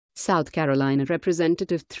South Carolina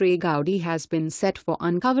Representative Trey Gowdy has been set for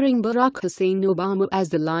uncovering Barack Hussein Obama as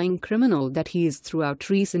the lying criminal that he is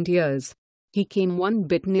throughout recent years. He came one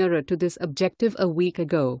bit nearer to this objective a week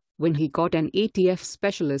ago, when he got an ATF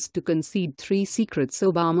specialist to concede 3 secrets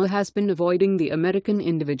Obama has been avoiding the American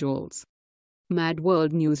individuals. Mad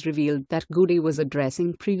World News revealed that Gowdy was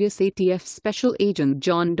addressing previous ATF Special Agent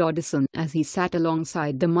John Dodson as he sat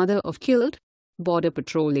alongside the mother of killed Border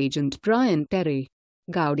Patrol Agent Brian Terry.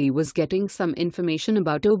 Gowdy was getting some information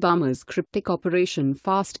about Obama's cryptic Operation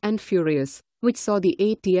Fast and Furious, which saw the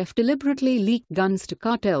ATF deliberately leak guns to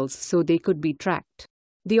cartels so they could be tracked.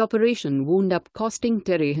 The operation wound up costing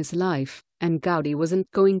Terry his life, and Gowdy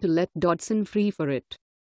wasn't going to let Dodson free for it.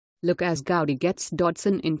 Look as Gowdy gets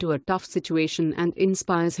Dodson into a tough situation and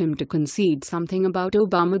inspires him to concede something about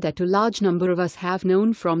Obama that a large number of us have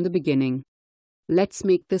known from the beginning. Let's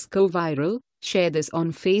make this go viral. Share this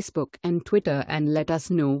on Facebook and Twitter and let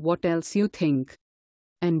us know what else you think.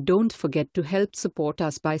 And don't forget to help support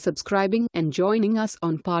us by subscribing and joining us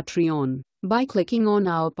on Patreon by clicking on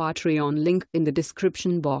our Patreon link in the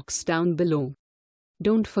description box down below.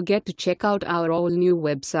 Don't forget to check out our all-new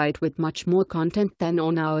website with much more content than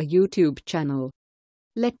on our YouTube channel.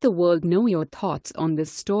 Let the world know your thoughts on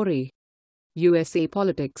this story. USA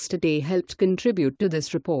Politics Today helped contribute to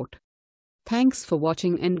this report. Thanks for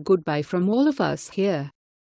watching and goodbye from all of us here.